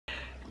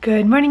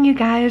Good morning, you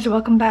guys.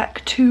 Welcome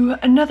back to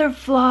another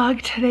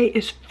vlog. Today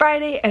is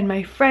Friday and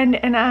my friend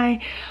and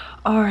I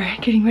are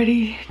getting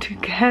ready to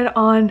head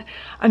on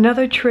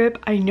another trip.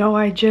 I know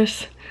I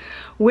just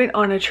went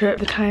on a trip.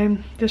 The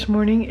time this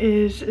morning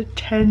is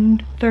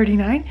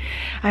 10:39.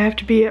 I have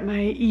to be at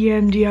my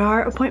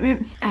EMDR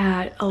appointment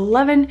at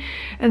 11,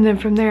 and then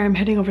from there I'm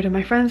heading over to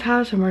my friend's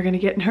house and we're gonna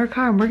get in her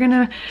car and we're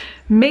gonna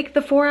make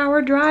the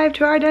 4-hour drive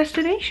to our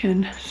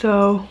destination.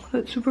 So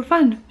that's super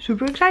fun,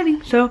 super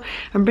exciting. So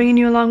I'm bringing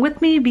you along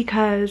with me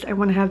because I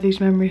want to have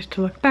these memories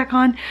to look back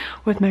on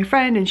with my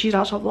friend, and she's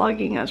also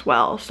vlogging as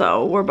well.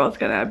 So we're both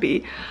gonna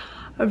be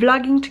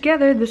vlogging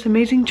together this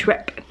amazing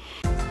trip.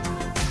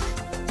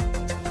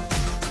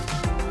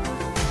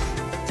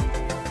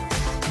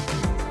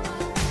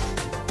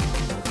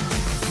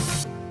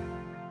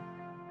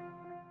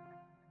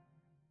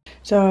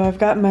 So I've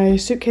got my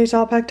suitcase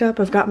all packed up,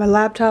 I've got my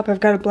laptop, I've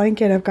got a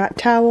blanket, I've got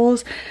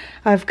towels,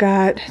 I've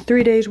got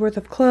 3 days worth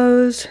of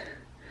clothes,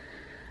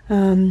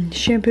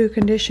 shampoo,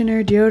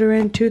 conditioner,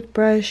 deodorant,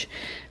 toothbrush,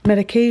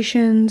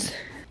 medications.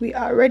 We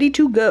are ready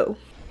to go.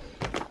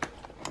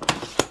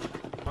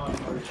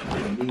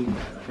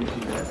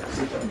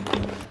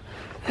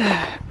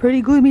 Pretty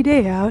gloomy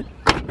day out.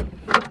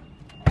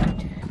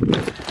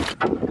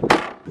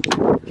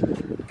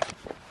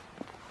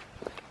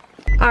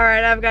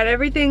 Alright, I've got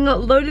everything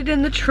loaded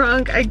in the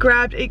trunk. I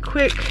grabbed a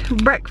quick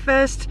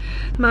breakfast.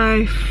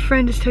 My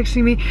friend is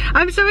texting me.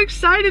 I'm so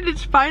excited,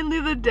 it's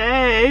finally the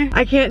day.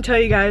 I can't tell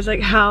you guys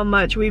like how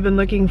much we've been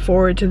looking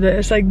forward to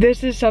this. Like,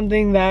 this is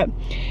something that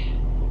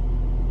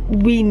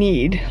we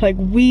need. Like,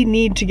 we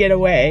need to get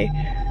away.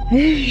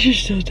 You're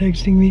still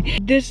texting me.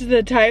 This is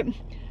the type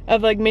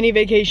of like mini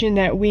vacation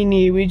that we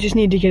need. We just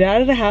need to get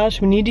out of the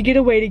house, we need to get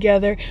away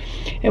together,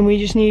 and we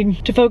just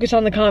need to focus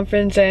on the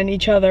conference and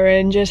each other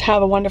and just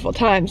have a wonderful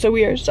time. So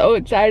we are so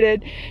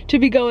excited to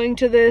be going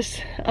to this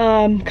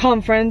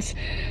conference,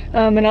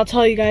 and I'll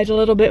tell you guys a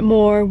little bit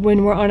more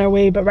when we're on our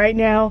way. But right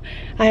now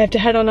I have to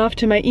head on off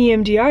to my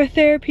EMDR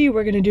therapy.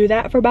 We're gonna do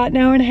that for about an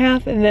hour and a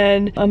half, and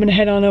then I'm gonna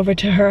head on over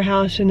to her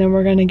house, and then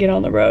we're gonna get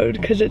on the road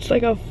because it's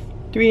like a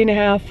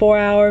 3.5, 4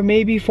 hour,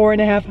 maybe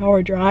 4.5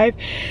 hour drive.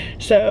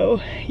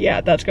 So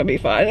yeah, that's gonna be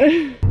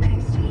fun.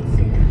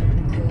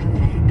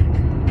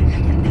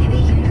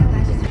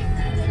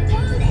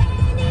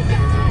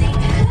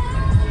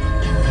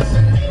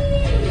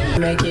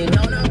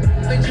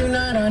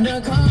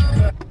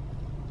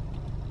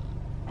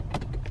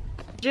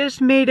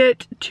 Just made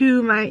it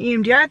to my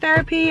EMDR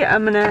therapy.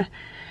 I'm gonna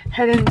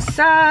head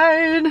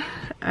inside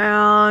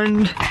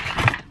and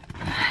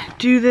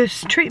do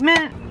this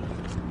treatment.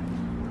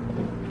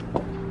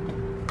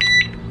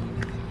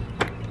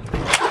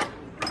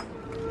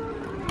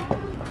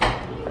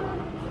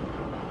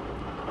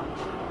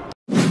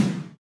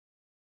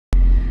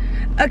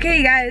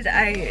 Okay guys,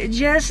 I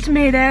just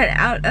made it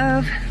out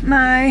of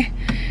my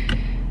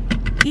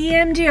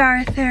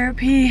EMDR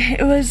therapy.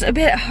 It was a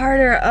bit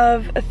harder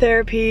of a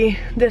therapy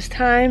this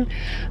time.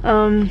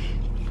 I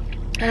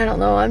don't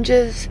know, I'm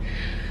just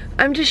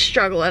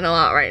struggling a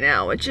lot right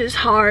now, which is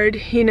hard.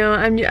 You know,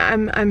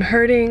 I'm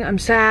hurting, I'm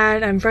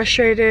sad, I'm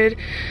frustrated,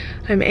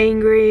 I'm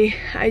angry.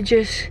 I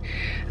just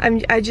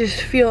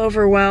feel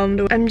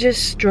overwhelmed. I'm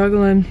just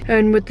struggling.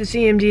 And with this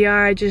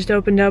EMDR, I just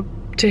opened up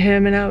to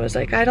him and I was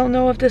like, I don't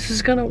know if this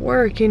is gonna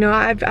work. You know,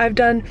 I've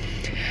done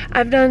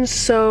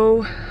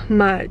so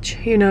much,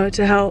 you know,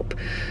 to help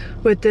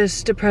with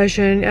this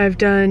depression. I've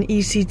done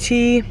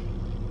ECT,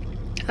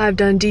 I've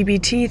done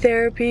DBT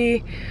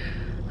therapy,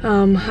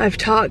 I've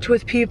talked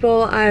with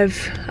people, I'm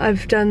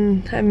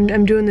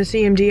doing this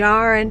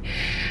EMDR, and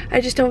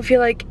I just don't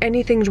feel like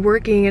anything's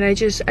working, and I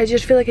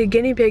just feel like a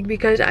guinea pig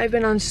because I've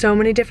been on so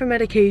many different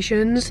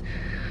medications,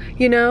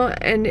 you know,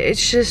 and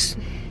it's just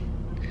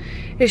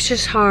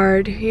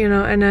hard, you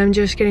know, and I'm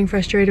just getting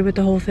frustrated with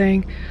the whole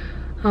thing.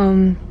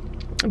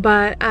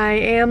 But I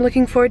am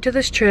looking forward to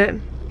this trip.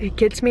 It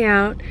gets me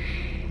out,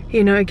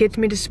 you know, it gets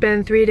me to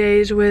spend 3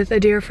 days with a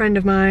dear friend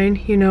of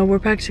mine. You know, we're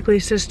practically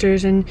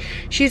sisters, and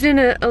she's in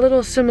a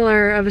little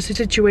similar of a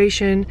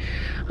situation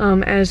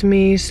as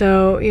me.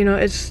 So, you know,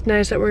 it's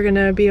nice that we're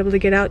gonna be able to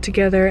get out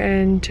together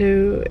and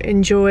to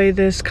enjoy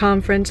this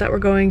conference that we're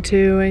going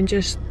to, and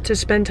just to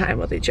spend time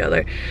with each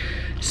other.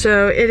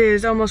 So it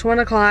is almost 1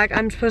 o'clock.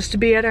 I'm supposed to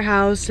be at her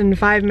house in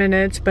 5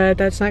 minutes, but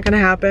that's not gonna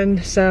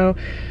happen. So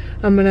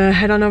I'm gonna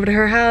head on over to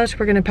her house,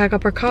 we're gonna pack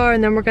up her car,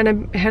 and then we're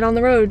gonna head on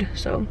the road.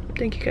 So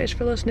thank you guys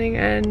for listening,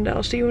 and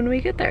I'll see you when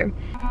we get there.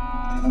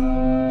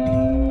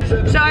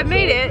 So I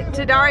made it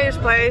to Daria's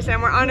place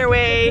and we're on our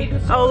way.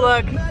 Oh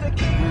look,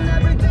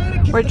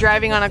 we're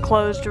driving on a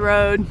closed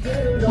road.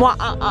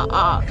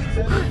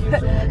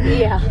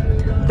 Yeah.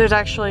 There's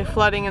actually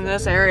flooding in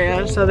this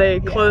area, so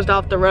they closed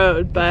off the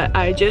road, but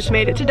I just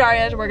made it to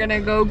Daria's. We're gonna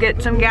go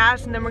get some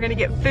gas, and then we're gonna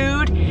get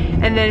food,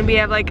 and then we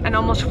have like an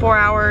almost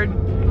 4-hour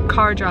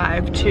car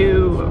drive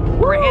to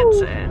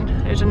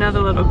Branson. There's another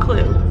little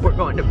clue. We're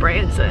going to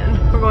Branson.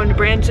 We're going to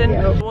Branson.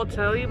 Yep. We'll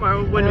tell you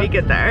more when we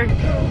get there.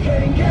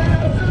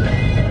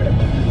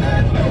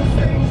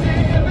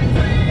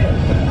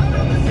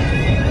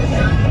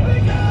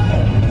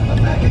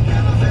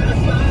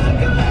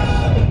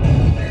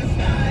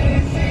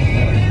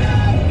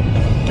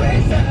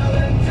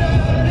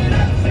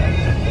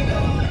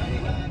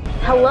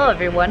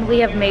 everyone. We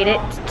have made it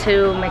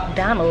to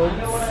McDonald's.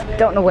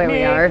 Don't know where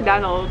we are.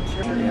 McDonald's.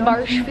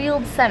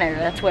 Marshfield Center,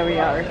 that's where we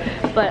are.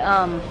 But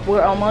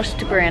we're almost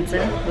to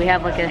Branson. We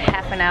have like a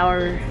half an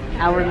hour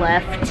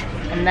left.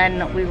 And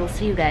then we will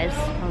see you guys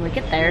when we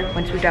get there,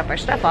 once we drop our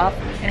stuff off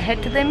and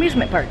head to the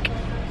amusement park.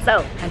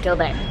 So, until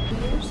then.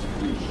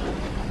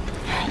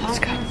 Let's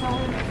go.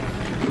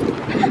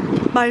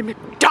 My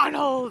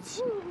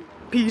McDonald's.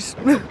 Peace.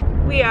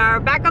 We are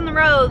back on the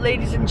road,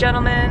 ladies and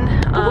gentlemen.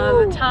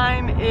 The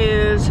time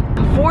is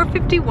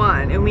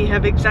 4:51 and we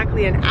have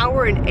exactly an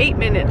hour and 8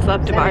 minutes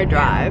left of our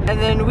drive.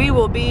 And then we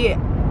will be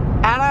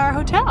at our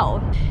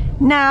hotel.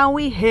 Now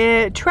we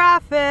hit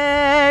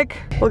traffic.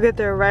 We'll get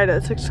there right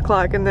at 6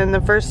 o'clock and then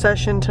the first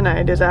session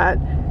tonight is at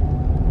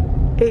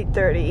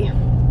 8:30.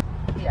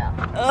 Yeah.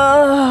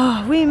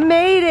 Oh, we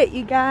made it,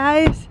 you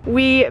guys.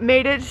 We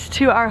made it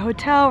to our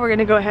hotel. We're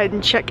gonna go ahead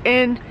and check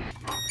in.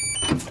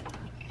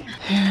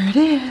 There it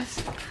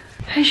is.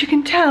 As you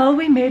can tell,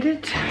 we made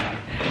it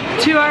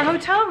to our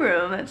hotel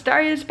room. That's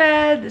Daria's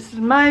bed, this is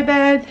my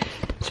bed.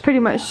 It's pretty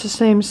much the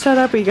same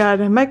setup. We got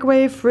a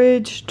microwave,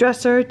 fridge,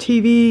 dresser,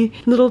 TV,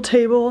 little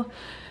table,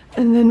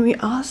 and then we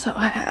also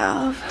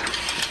have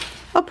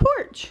a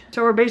porch.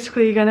 So we're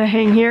basically gonna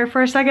hang here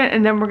for a second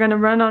and then we're gonna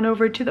run on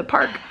over to the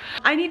park.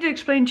 I need to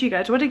explain to you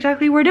guys what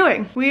exactly we're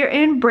doing. We are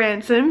in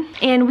Branson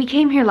and we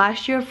came here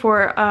last year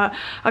for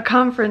a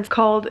conference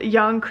called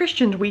Young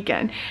Christians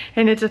Weekend.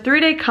 And it's a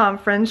 3-day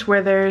conference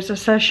where there's a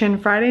session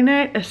Friday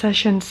night, a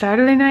session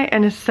Saturday night,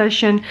 and a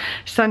session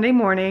Sunday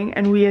morning.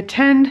 And we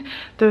attend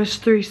those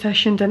 3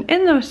 sessions, and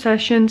in those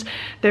sessions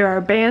there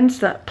are bands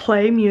that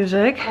play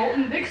music.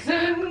 Colton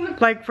Dixon.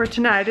 Like for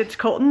tonight, it's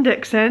Colton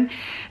Dixon.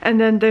 And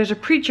then there's a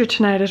preacher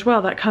tonight as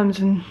well that comes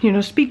and, you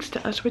know, speaks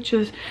to us, which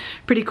is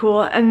pretty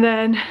cool. And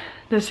then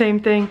the same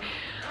thing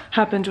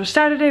happens with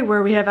Saturday,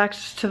 where we have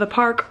access to the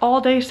park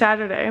all day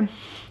Saturday.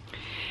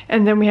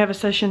 And then we have a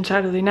session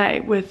Saturday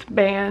night with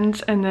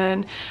bands and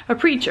then a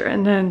preacher.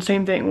 And then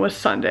same thing with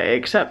Sunday,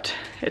 except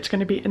it's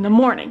gonna be in the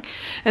morning.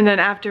 And then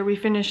after we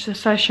finish the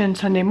session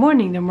Sunday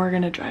morning, then we're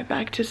gonna drive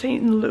back to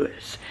St.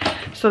 Louis.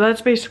 So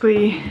that's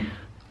basically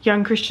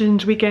Young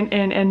Christians Weekend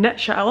in a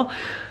nutshell.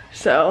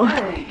 So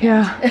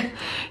yeah,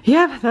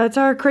 yeah, that's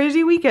our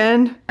crazy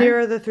weekend. Here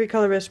are the 3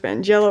 color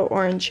wristbands: yellow,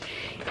 orange,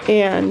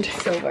 and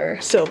silver.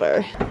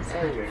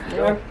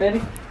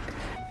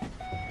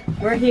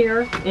 We're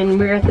here and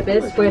we're at the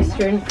Best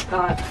Western.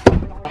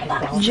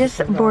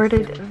 Just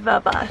boarded the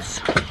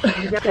bus.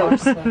 Okay,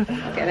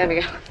 there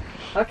we go.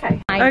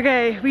 Okay.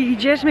 Okay, we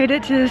just made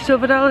it to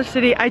Silver Dollar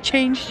City. I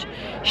changed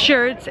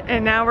shirts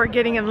and now we're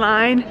getting in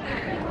line.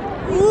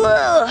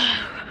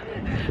 Ugh.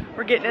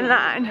 We're getting in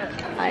line.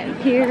 I'm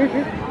here.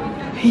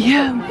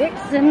 Yeah.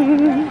 Dixon.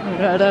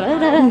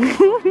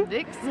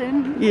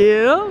 Dixon.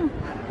 Yeah.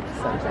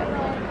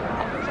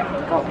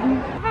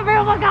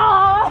 Oh my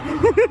God.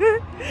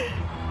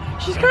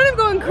 She's kind of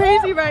going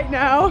crazy right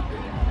now.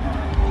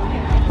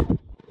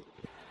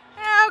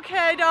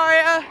 Okay,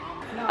 Daria.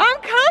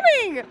 I'm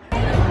coming.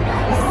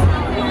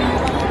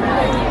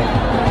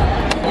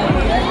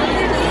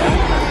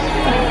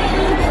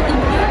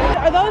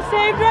 Are those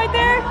saved right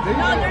there?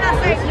 No, they're not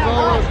saved.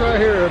 No, it's right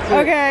here. That's it.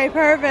 Okay,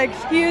 perfect.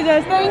 Excuse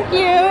us. Thank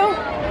you.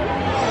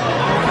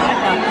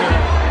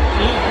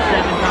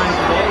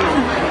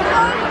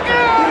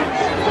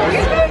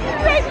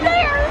 Right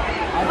there.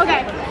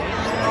 Okay.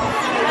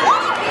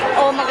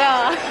 Oh my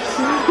God.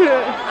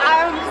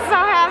 I'm so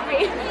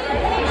happy.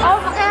 Oh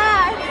my God.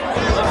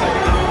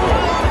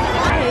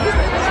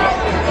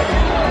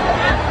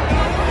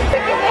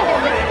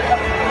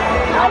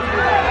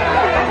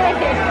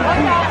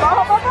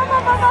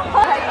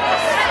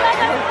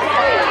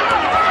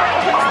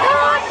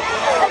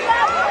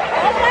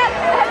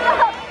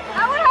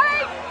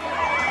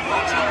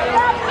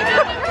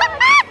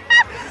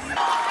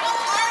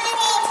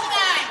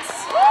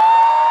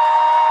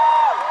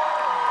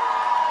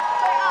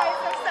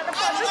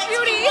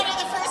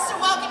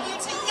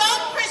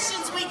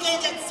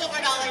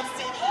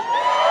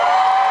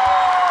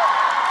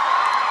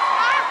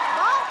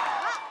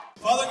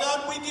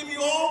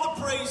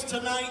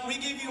 Tonight, we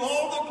give you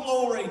all the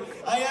glory.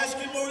 I ask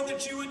you, Lord,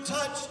 that you would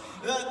touch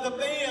the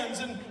bands,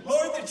 and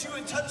Lord, that you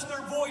would touch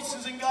their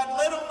voices, and God,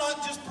 let them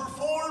not just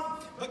perform,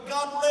 but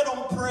God, let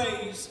them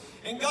praise.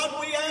 And God,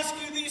 we ask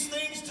you these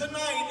things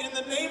tonight in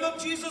the name of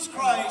Jesus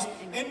Christ,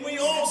 and we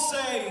all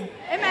say,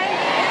 Amen,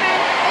 amen,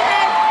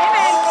 amen,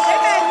 amen,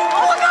 amen.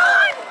 Oh my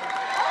God!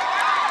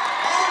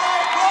 All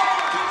right,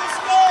 welcome to the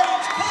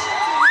stage, Colton.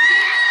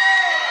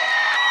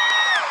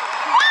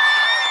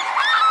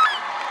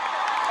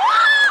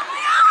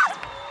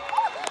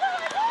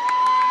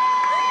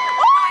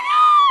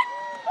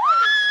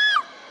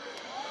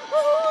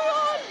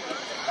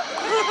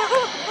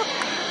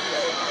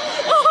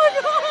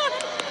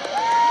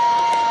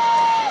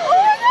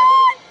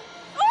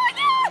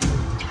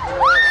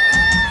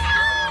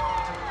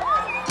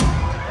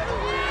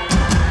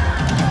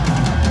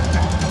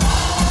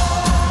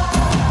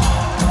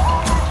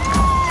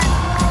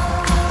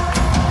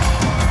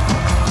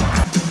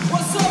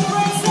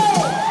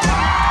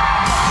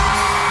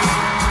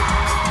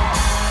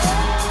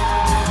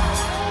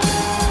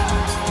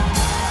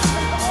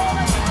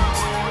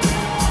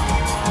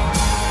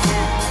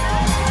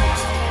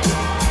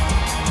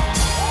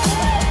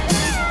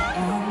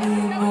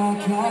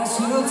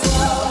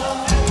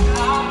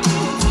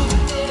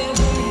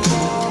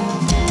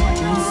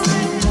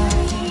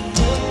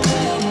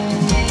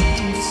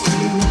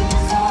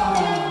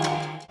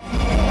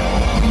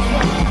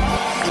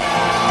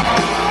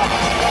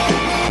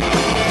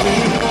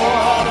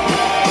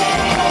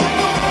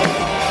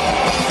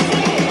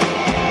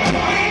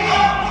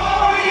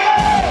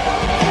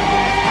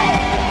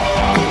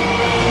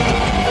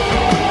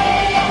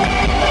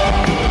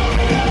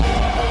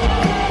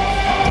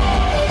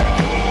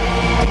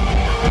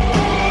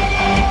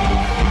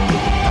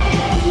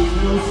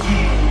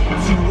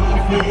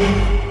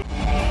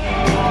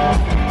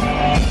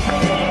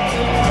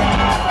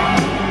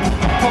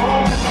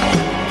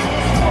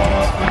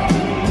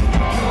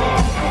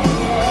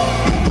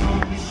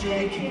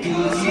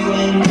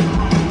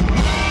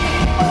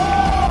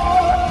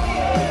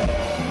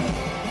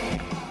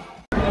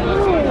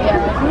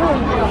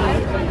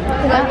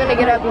 I'm gonna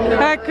get up and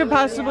That could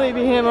possibly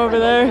be him over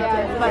there.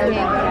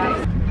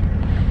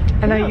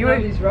 I know you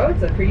were. These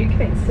roads up here, you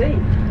can't see.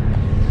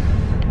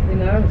 You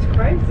know, it's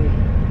crazy.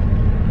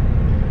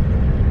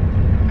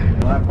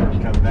 Life force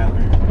coming down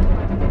here.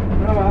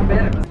 Oh, I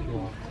bet it was.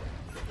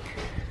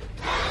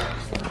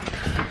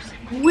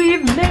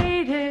 We've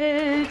made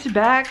it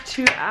back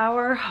to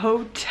our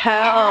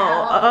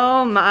hotel.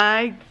 Oh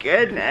my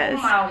goodness.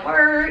 Oh my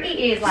word, it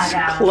is like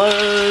that.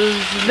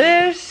 Close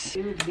this.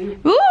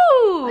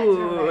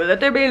 Ooh, let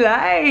there be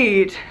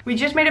light. We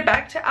just made it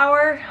back to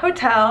our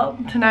hotel.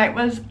 Tonight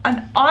was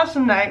an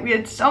awesome night. We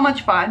had so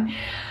much fun.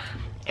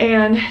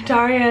 And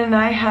Daria and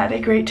I had a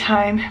great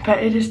time,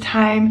 but it is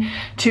time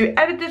to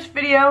edit this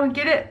video and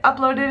get it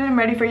uploaded and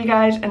ready for you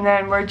guys, and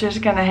then we're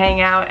just gonna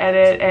hang out,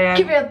 edit, and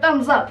Give it a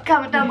thumbs up,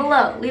 comment down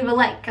below, leave a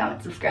like,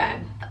 comment,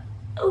 subscribe.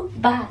 Oh,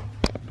 bye.